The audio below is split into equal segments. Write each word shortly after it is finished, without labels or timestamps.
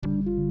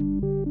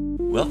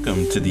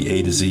Welcome to the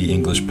A to Z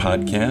English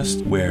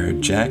podcast, where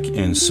Jack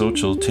and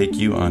Sochil take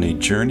you on a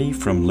journey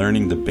from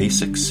learning the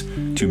basics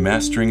to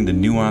mastering the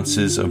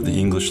nuances of the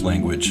English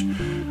language.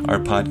 Our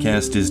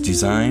podcast is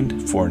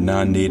designed for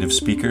non-native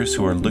speakers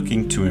who are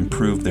looking to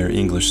improve their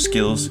English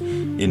skills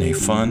in a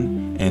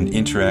fun and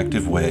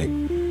interactive way.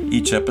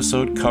 Each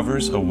episode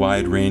covers a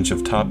wide range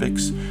of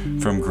topics,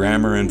 from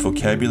grammar and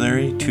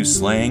vocabulary to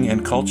slang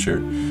and culture,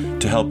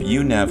 to help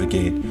you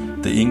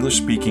navigate the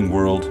English-speaking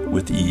world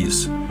with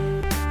ease.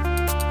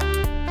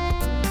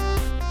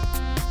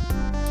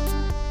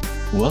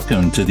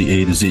 Welcome to the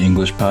A to Z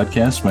English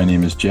podcast. My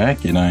name is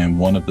Jack, and I am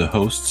one of the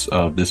hosts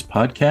of this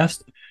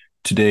podcast.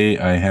 Today,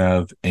 I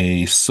have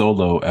a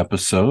solo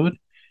episode,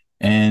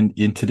 and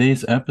in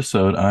today's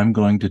episode, I'm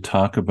going to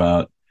talk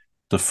about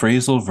the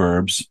phrasal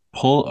verbs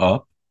pull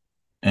up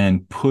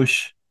and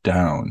push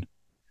down.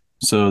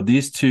 So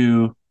these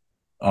two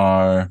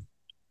are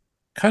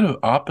kind of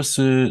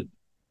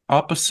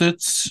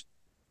opposites,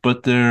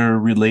 but they're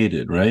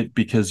related, right?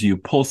 Because you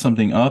pull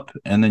something up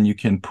and then you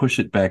can push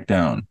it back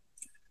down.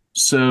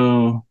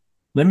 So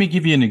let me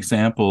give you an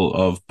example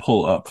of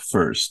pull up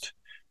first.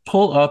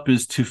 Pull up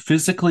is to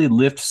physically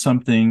lift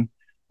something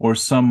or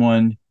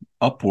someone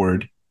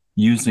upward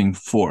using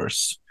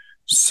force.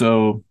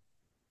 So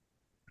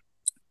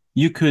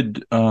you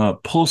could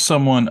pull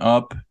someone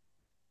up,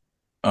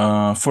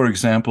 for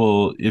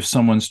example, if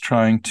someone's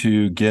trying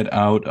to get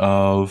out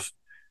of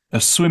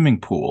a swimming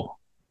pool.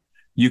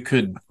 You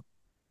could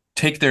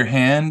take their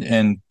hand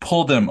and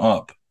pull them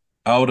up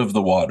out of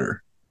the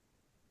water.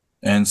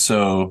 And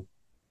so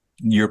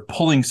you're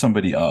pulling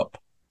somebody up.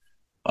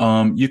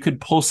 You could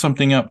pull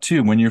something up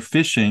too. When you're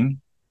fishing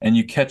and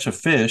you catch a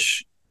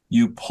fish,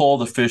 you pull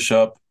the fish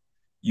up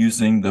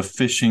using the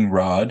fishing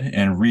rod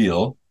and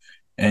reel,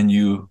 and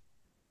you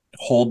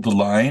hold the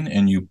line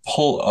and you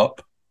pull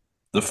up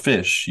the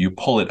fish. You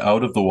pull it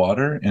out of the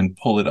water and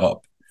pull it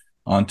up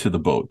onto the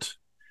boat.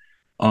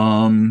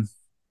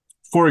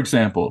 For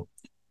example,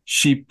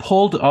 she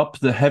pulled up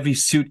the heavy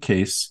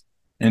suitcase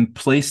and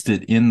placed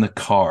it in the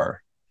car.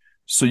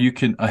 So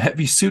a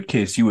heavy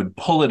suitcase, you would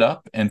pull it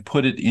up and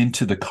put it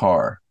into the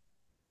car.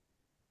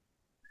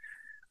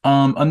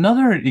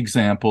 Another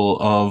example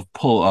of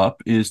pull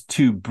up is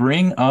to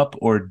bring up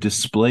or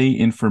display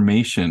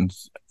information.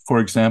 For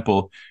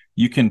example,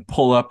 you can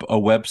pull up a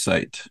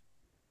website.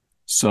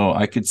 So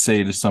I could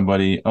say to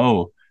somebody,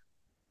 I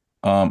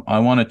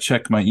want to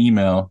check my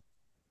email.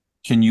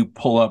 Can you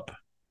pull up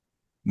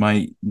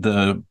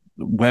the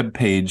web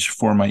page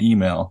for my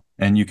email?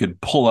 And you could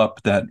pull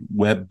up that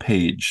web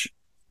page.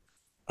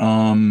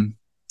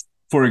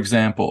 For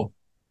example,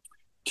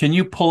 can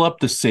you pull up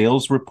the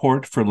sales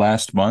report for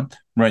last month?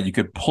 Right, you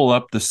could pull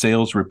up the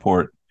sales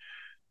report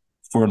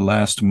for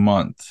last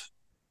month.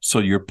 So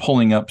you're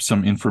pulling up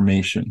some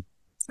information.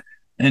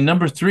 And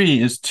number 3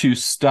 is to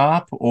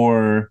stop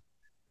or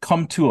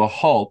come to a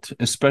halt,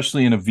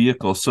 especially in a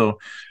vehicle. So,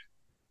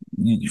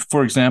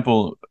 for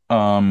example,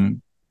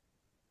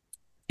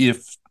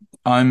 if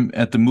I'm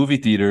at the movie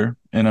theater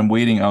and I'm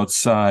waiting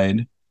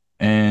outside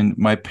and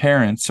my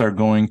parents are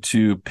going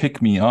to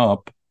pick me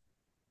up,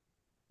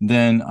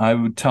 then I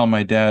would tell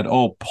my dad,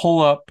 pull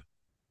up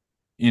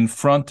in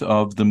front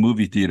of the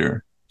movie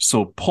theater.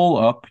 So pull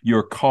up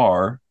your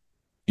car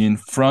in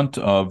front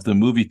of the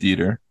movie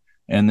theater,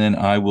 and then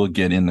I will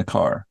get in the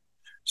car.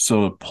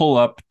 So pull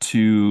up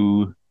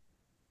to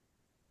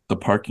the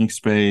parking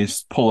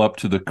space, pull up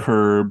to the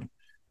curb.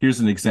 Here's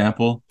an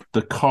example.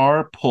 The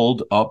car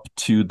pulled up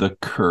to the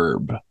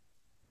curb.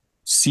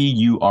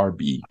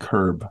 C-U-R-B,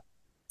 curb.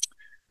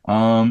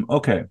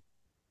 Okay.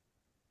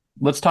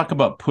 Let's talk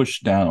about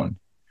push down.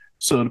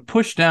 So to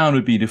push down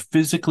would be to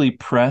physically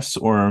press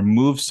or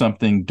move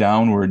something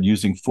downward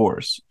using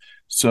force.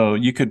 So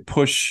you would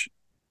push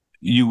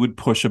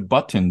a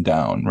button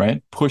down,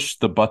 right? Push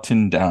the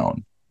button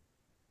down.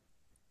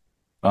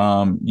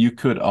 You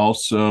could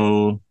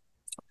also,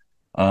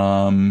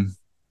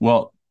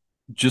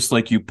 just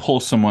like you pull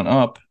someone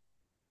up,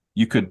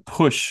 you could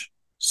push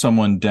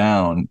someone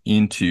down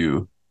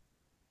into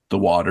the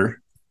water.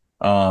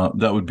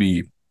 That would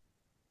be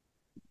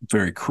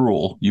very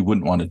cruel. You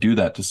wouldn't want to do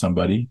that to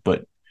somebody,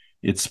 but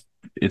it's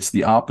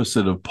the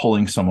opposite of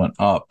pulling someone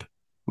up,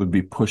 would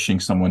be pushing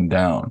someone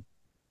down.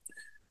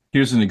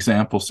 Here's an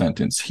example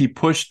sentence. He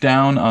pushed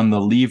down on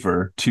the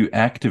lever to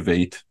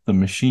activate the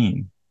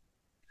machine.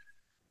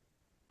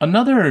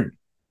 Another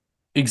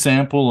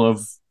example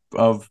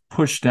of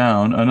push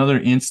down, another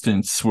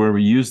instance where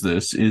we use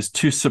this, is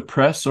to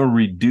suppress or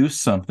reduce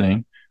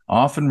something,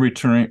 often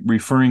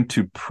referring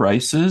to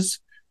prices,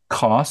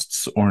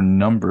 costs, or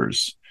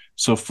numbers.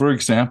 So, for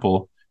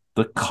example,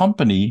 the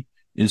company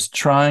is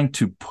trying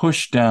to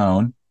push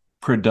down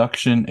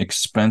production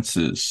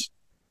expenses.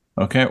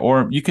 Okay,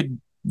 or you could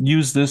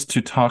use this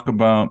to talk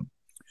about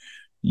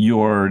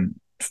your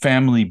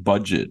family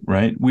budget,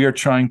 right? We are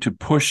trying to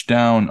push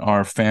down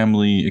our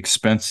family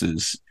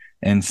expenses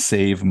and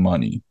save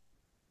money.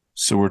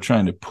 So we're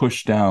trying to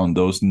push down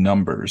those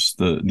numbers,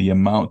 the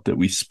amount that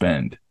we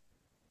spend.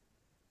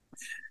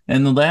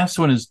 And the last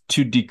one is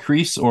to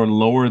decrease or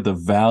lower the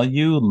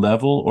value,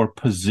 level, or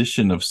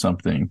position of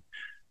something.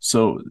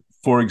 So,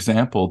 for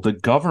example, the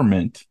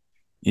government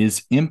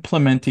is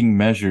implementing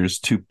measures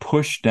to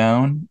push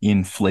down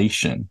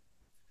inflation.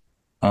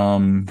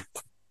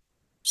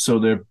 So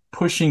they're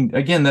pushing,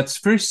 again, that's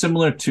very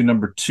similar to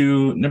number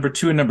two. Number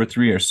two and number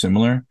three are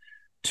similar.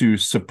 To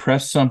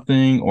suppress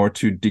something or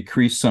to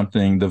decrease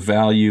something, the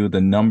value,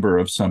 the number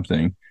of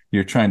something,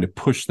 you're trying to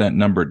push that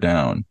number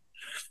down.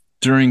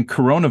 During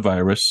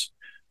coronavirus,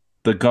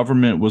 the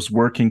government was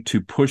working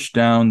to push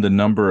down the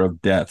number of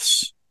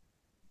deaths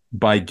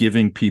by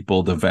giving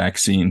people the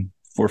vaccine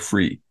for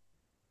free.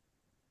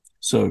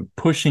 So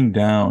pushing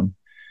down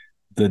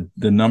the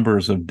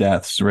numbers of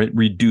deaths, right?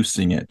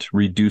 Reducing it.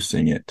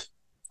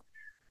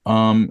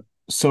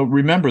 So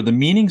remember, the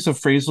meanings of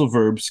phrasal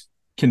verbs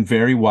can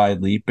vary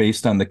widely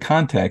based on the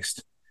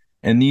context,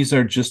 and these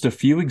are just a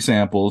few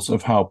examples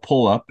of how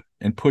pull up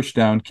and push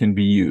down can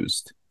be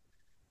used.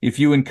 If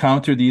you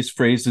encounter these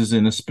phrases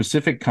in a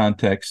specific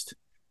context,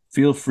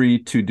 feel free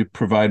to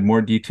provide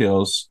more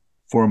details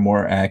for a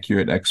more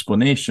accurate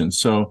explanation.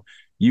 So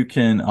you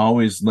can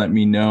always let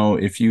me know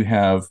if you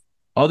have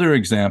other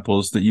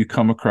examples that you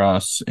come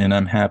across, and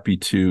I'm happy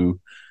to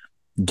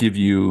give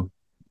you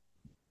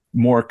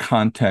more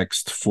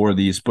context for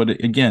these. But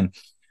again,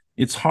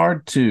 it's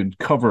hard to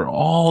cover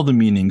all the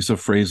meanings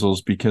of phrasals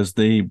because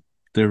they're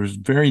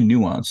very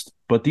nuanced.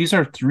 But these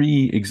are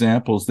three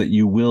examples that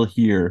you will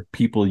hear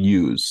people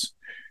use.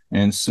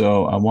 And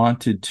so I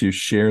wanted to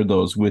share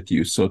those with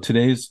you. So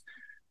today's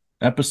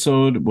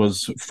episode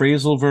was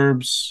phrasal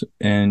verbs,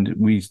 and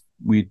we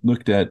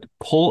looked at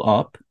pull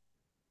up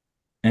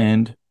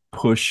and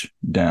push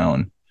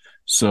down.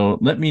 So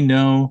let me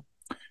know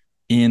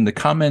in the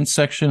comments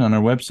section on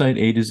our website,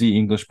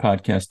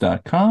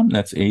 A2ZEnglishPodcast.com.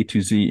 That's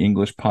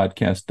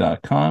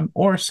A2ZEnglishPodcast.com,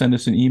 or send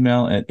us an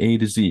email at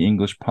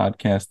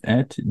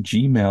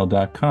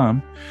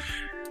A2ZEnglishPodcast@gmail.com.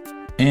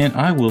 And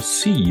I will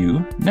see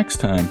you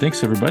next time.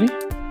 Thanks, everybody.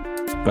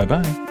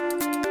 Bye-bye.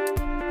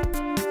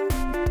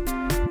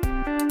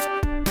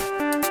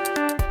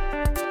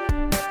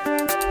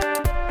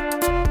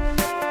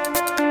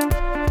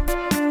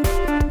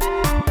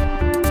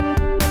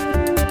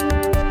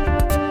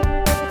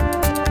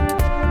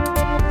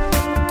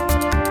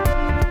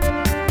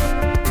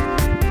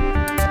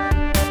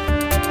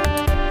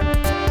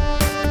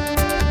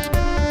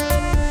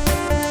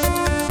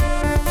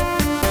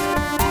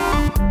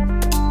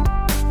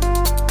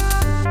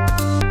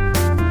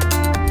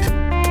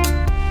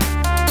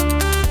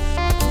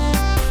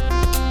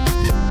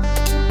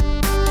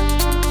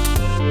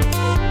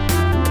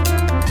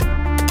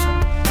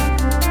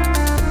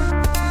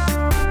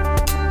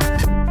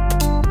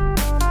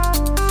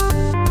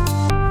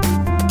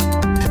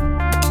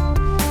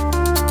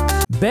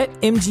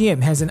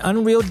 BetMGM has an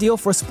unreal deal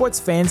for sports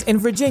fans in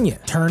Virginia.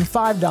 Turn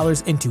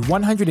 $5 into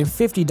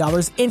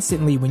 $150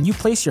 instantly when you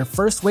place your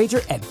first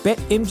wager at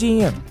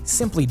BetMGM.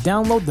 Simply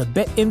download the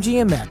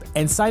BetMGM app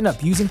and sign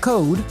up using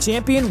code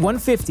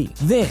Champion150.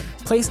 Then,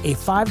 place a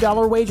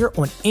 $5 wager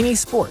on any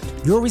sport.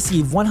 You'll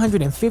receive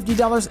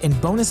 $150 in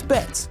bonus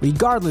bets,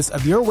 regardless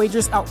of your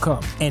wager's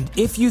outcome. And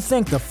if you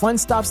think the fun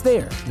stops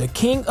there, the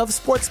King of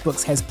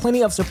Sportsbooks has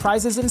plenty of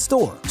surprises in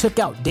store. Check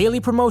out daily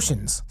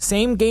promotions,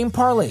 same-game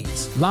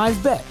parlays,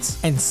 live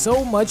bets, and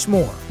so much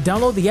more.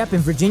 Download the app in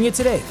Virginia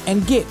today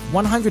and get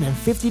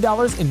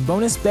 $150 in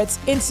bonus bets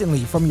instantly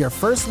from your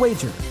first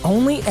wager.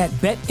 Only at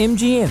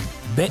BetMGM.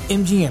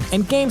 BetMGM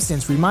and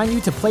GameSense remind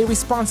you to play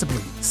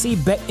responsibly. See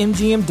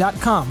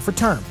BetMGM.com for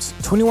terms.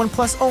 21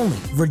 plus only.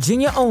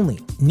 Virginia only.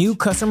 New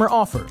customer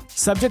offer.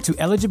 Subject to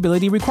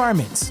eligibility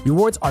requirements.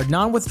 Rewards are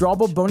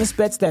non-withdrawable bonus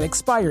bets that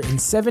expire in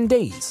 7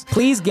 days.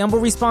 Please gamble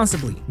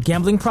responsibly.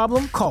 Gambling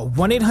problem? Call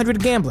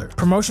 1-800-GAMBLER.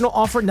 Promotional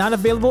offer not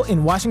available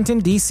in Washington,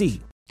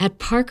 D.C. At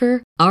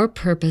Parker, our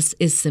purpose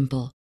is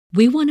simple.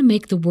 We want to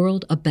make the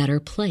world a better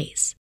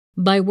place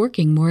by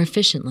working more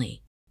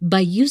efficiently, by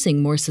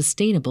using more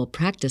sustainable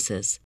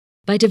practices,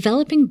 by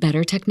developing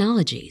better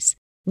technologies.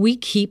 We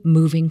keep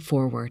moving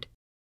forward.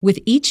 With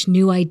each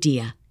new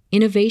idea,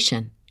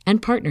 innovation,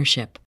 and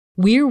partnership,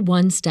 we're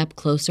one step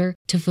closer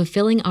to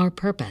fulfilling our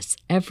purpose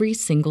every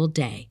single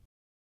day.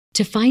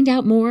 To find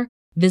out more,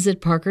 visit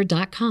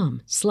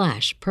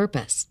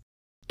parker.com/purpose.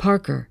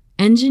 Parker,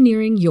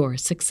 engineering your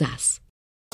success.